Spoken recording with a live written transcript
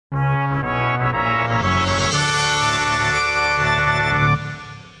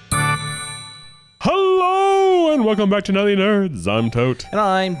welcome back to Nelly Nerds. I'm Tote. And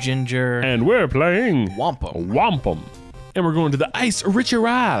I'm Ginger. And we're playing Whomp Em. Whomp Em. And we're going to the ice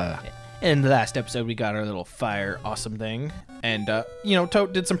ritual. In the last episode, we got our little fire awesome thing. And, you know,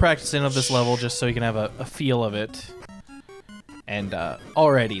 Tote did some practicing of this level just so he can have a feel of it. And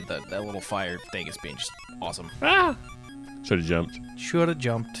already that little fire thing is being just awesome. Ah! Should have jumped. Should have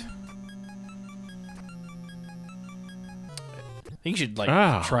jumped. I think you should, like,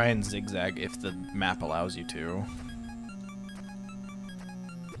 try and zigzag if the map allows you to.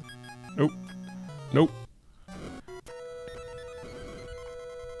 Nope. Nope.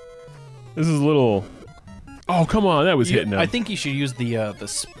 This is a little... Oh, come on. That was hitting him. I think you should use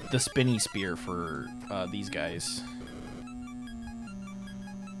the spinny spear for these guys.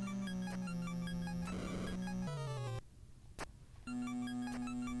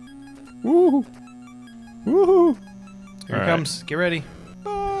 Woohoo! Woohoo! Here it comes. Get ready.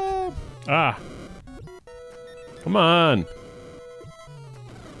 Ah! Come on!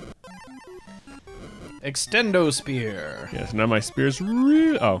 Extendo spear. Yes, now my spear's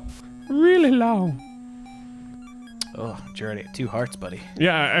really long. Oh, you're already at 2 hearts, buddy.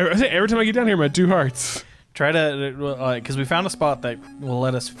 Yeah, I say every time I get down here, I'm at 2 hearts. Try to, because we found a spot that will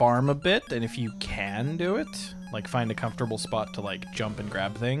let us farm a bit, and if you can do it, like find a comfortable spot to like jump and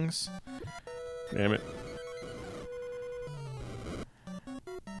grab things. Damn it.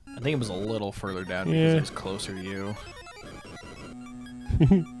 I think it was a little further down because it was closer to you.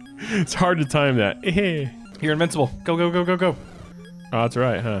 It's hard to time that. You're invincible. Go, go, go, go, go. Oh, that's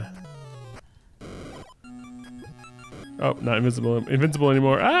right, huh? Oh, not invincible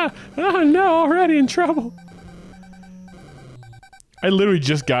anymore. Ah! Oh no, already in trouble. I literally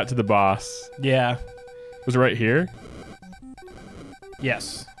just got to the boss. Yeah. Was it right here?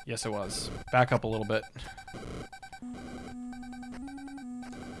 Yes. Yes, it was. Back up a little bit.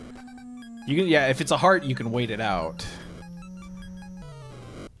 You can, yeah, if it's a heart, you can wait it out.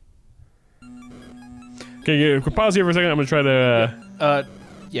 Okay, pause here for a second. I'm gonna try to.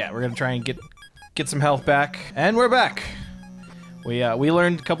 Yeah, we're gonna try and get some health back, and we're back. We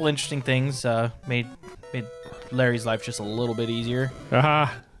learned a couple interesting things. Made Larry's life just a little bit easier.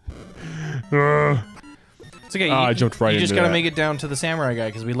 Aha. It's okay. I jumped right into that. You just gotta make it down to the samurai guy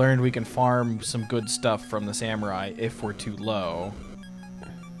because we learned we can farm some good stuff from the samurai if we're too low.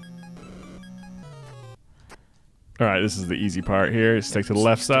 All right, this is the easy part here. Stick to the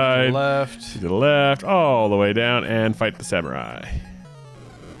left side. To the left. Stick to the left, all the way down, and fight the samurai.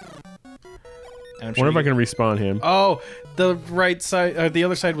 And Wonder if I can respawn him. Oh, the right side, the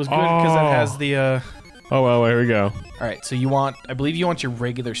other side was good because it has the. Oh well, here we go. All right, so I believe you want your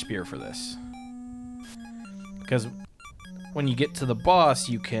regular spear for this, because when you get to the boss,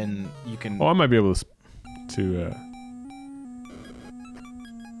 you can. Oh, I might be able to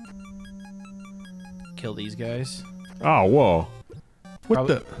kill these guys. Oh, whoa! What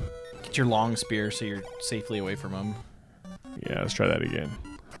the? Get your long spear so you're safely away from them. Yeah, let's try that again.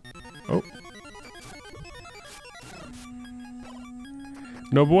 Oh.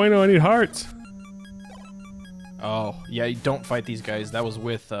 No bueno, I need hearts. Oh, yeah, you don't fight these guys. That was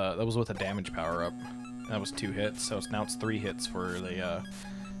with a damage power up. That was 2 hits, so now it's 3 hits for the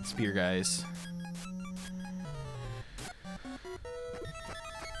spear guys.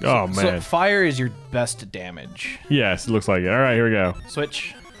 Oh man. So fire is your best damage. Yes, it looks like it. All right, here we go.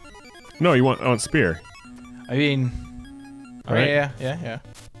 Switch. No, I want spear. I mean, all right. Yeah.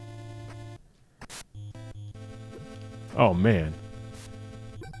 Oh man.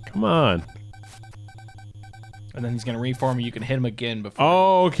 Come on. And then he's gonna reform you. You can hit him again before.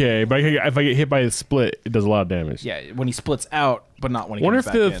 Oh, okay. But if I get hit by a split, it does a lot of damage. Yeah, when he splits out, but not when he Wonder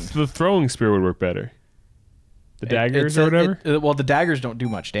comes if back in. the throwing spear would work better. The daggers or whatever? Well, the daggers don't do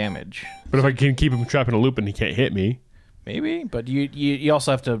much damage. But if I can keep him trapped in a loop and he can't hit me. Maybe, but you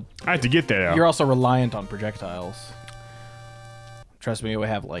also have to... I have to get there. You're also reliant on projectiles. Trust me, we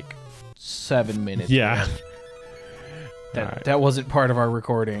have like 7 minutes. Yeah. That wasn't part of our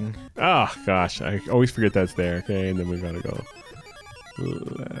recording. Oh, gosh. I always forget that's there. Okay, and then we gotta go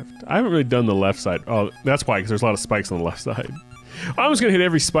left. I haven't really done the left side. Oh, that's why, because there's a lot of spikes on the left side. I'm just gonna hit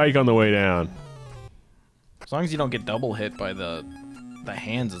every spike on the way down. As long as you don't get double hit by the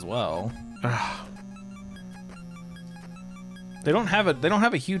hands as well. They don't have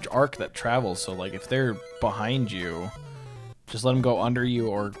a huge arc that travels, so like if they're behind you, just let them go under you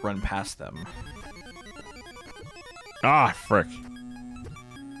or run past them. Ah, frick.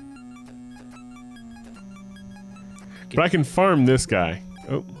 But I can farm this guy.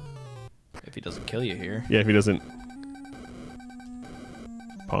 Oh. If he doesn't kill you here. Yeah, if he doesn't.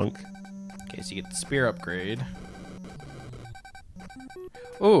 Punk. Okay, so you get the spear upgrade.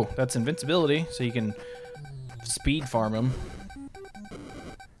 Oh, that's invincibility, so you can speed farm him.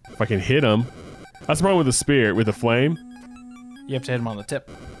 If I can hit him. That's the problem with the spear, with the flame. You have to hit him on the tip.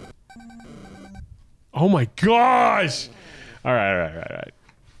 Oh my gosh! All right.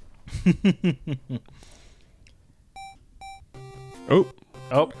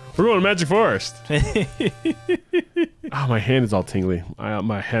 Oh, we're going to Magic Forest. Oh, my hand is all tingly. My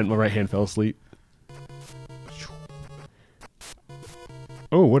right hand fell asleep.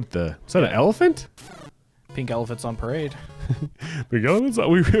 Oh, what the? Is that an elephant? Pink elephants on parade. Pink elephants? I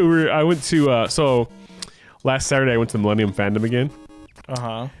went to so last Saturday I went to the Millennium Fandom again.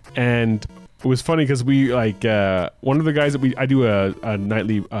 And it was funny because we like one of the guys that I do a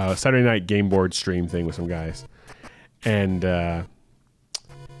nightly Saturday night game board stream thing with some guys, and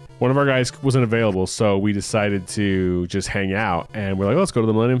one of our guys wasn't available, so we decided to just hang out, and we're like, let's go to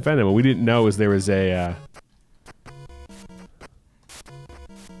the Millennium Fandom. And we didn't know there was a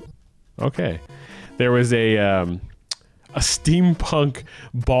there was a steampunk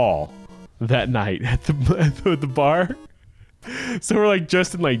ball that night at the bar. So we're like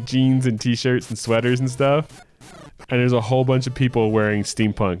dressed in like jeans and t-shirts and sweaters and stuff, and there's a whole bunch of people wearing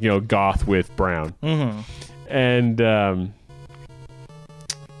steampunk, goth with brown. And I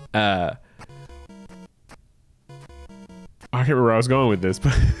can't remember where I was going with this,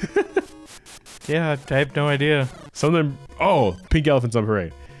 but yeah, I have no idea. Pink elephants on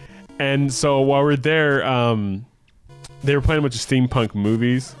parade. And so while we're there, they were playing a bunch of steampunk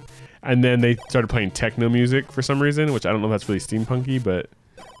movies. And then they started playing techno music for some reason, which I don't know if that's really steampunky, but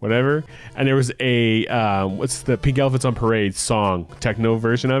whatever. And there was a, what's the Pink Elephants on Parade song, techno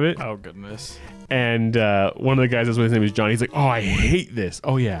version of it. Oh, goodness. And one of the guys, his name was John, he's like, oh, I hate this.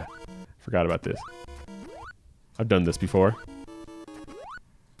 Oh, yeah. Forgot about this. I've done this before.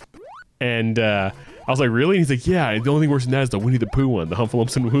 And I was like, really? And he's like, yeah, the only thing worse than that is the Winnie the Pooh one, the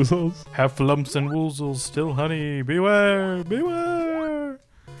Humphlumps and Woozles. Humphlumps and Woozles, still honey, beware, beware.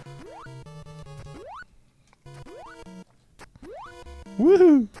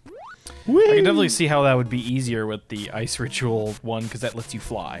 Woohoo! Woo! I can definitely see how that would be easier with the ice ritual one, because that lets you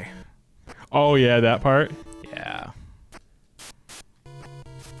fly. Oh yeah, that part? Yeah.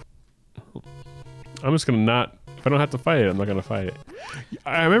 I'm just gonna if I don't have to fight it, I'm not gonna fight it.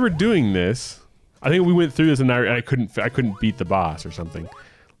 I remember doing this. I think we went through this and I couldn't beat the boss or something.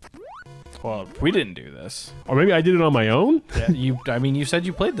 Well, we didn't do this. Or maybe I did it on my own? Yeah, you said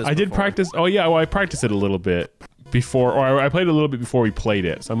you played this I did practice. Oh yeah, well I practiced it a little bit before, or I played it a little bit before we played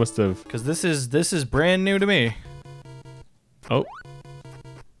it, so I must have. Because this is brand new to me. Oh.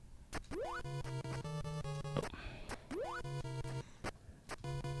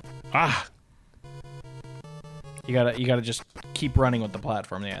 Ah. You gotta just keep running with the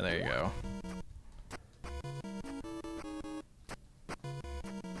platform. Yeah, there you go.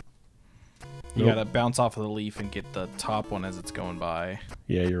 You gotta bounce off of the leaf and get the top one as it's going by.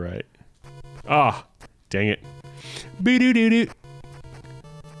 Yeah, you're right. Ah, dang it. Boo-doo-doo-doo.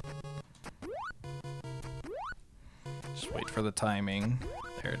 Just wait for the timing.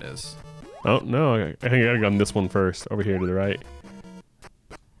 There it is. Oh, no. I think I gotta go on this one first. Over here to the right.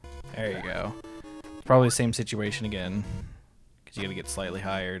 There you go. Probably the same situation again. Because you gotta get slightly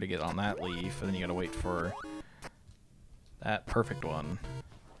higher to get on that leaf, and then you gotta wait for that perfect one.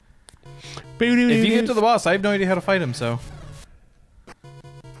 If you get to the boss, I have no idea how to fight him, so.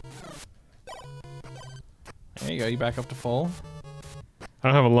 There you go, you back up to full. I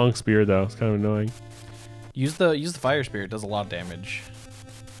don't have a long spear though, it's kind of annoying. Use the fire spear, it does a lot of damage.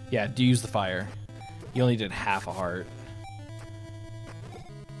 Yeah, do use the fire. You only did half a heart.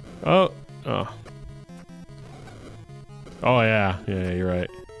 Oh. Oh. Oh yeah, yeah, you're right.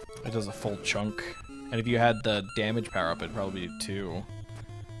 It does a full chunk. And if you had the damage power up, it'd probably do 2.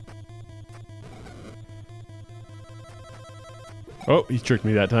 Oh, he tricked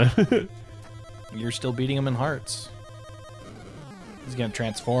me that time. You're still beating him in hearts. He's gonna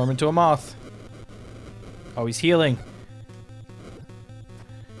transform into a moth. Oh, he's healing.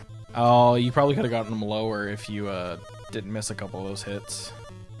 Oh, you probably could have gotten him lower if you didn't miss a couple of those hits.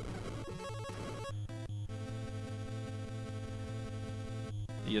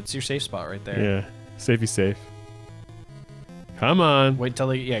 Yeah, it's your safe spot right there. Yeah, safety safe. Come on. Wait till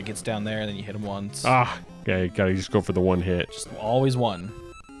he gets down there, and then you hit him once. Ah, okay, gotta just go for the one hit. Just always one.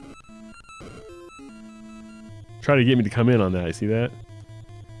 Try to get me to come in on that. You see that?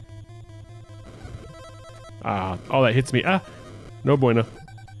 Ah, oh, that hits me. Ah, no bueno.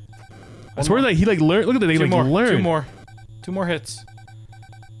 I swear that he like learned. Look at that. He like learned. Two more hits.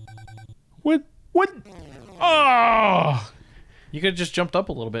 What? Oh! You could have just jumped up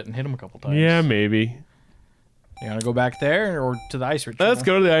a little bit and hit him a couple times. Yeah, maybe. You want to go back there or to the ice ritual? Let's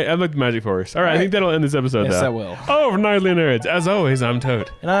go to the... I like the magic forest. All right, I think that'll end this episode, Yes, though. that will. Oh, for Gnarly Nerds. As always, I'm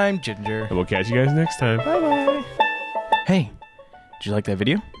Tote. And I'm Ginger. And we'll catch you guys next time. Bye-bye. Hey, did you like that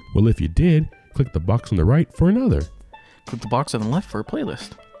video? Well, if you did, click the box on the right for another. Click the box on the left for a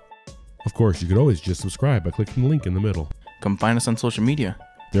playlist. Of course, you could always just subscribe by clicking the link in the middle. Come find us on social media.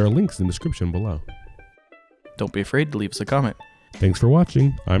 There are links in the description below. Don't be afraid to leave us a comment. Thanks for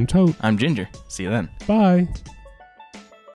watching. I'm Tote. I'm Ginger. See you then. Bye.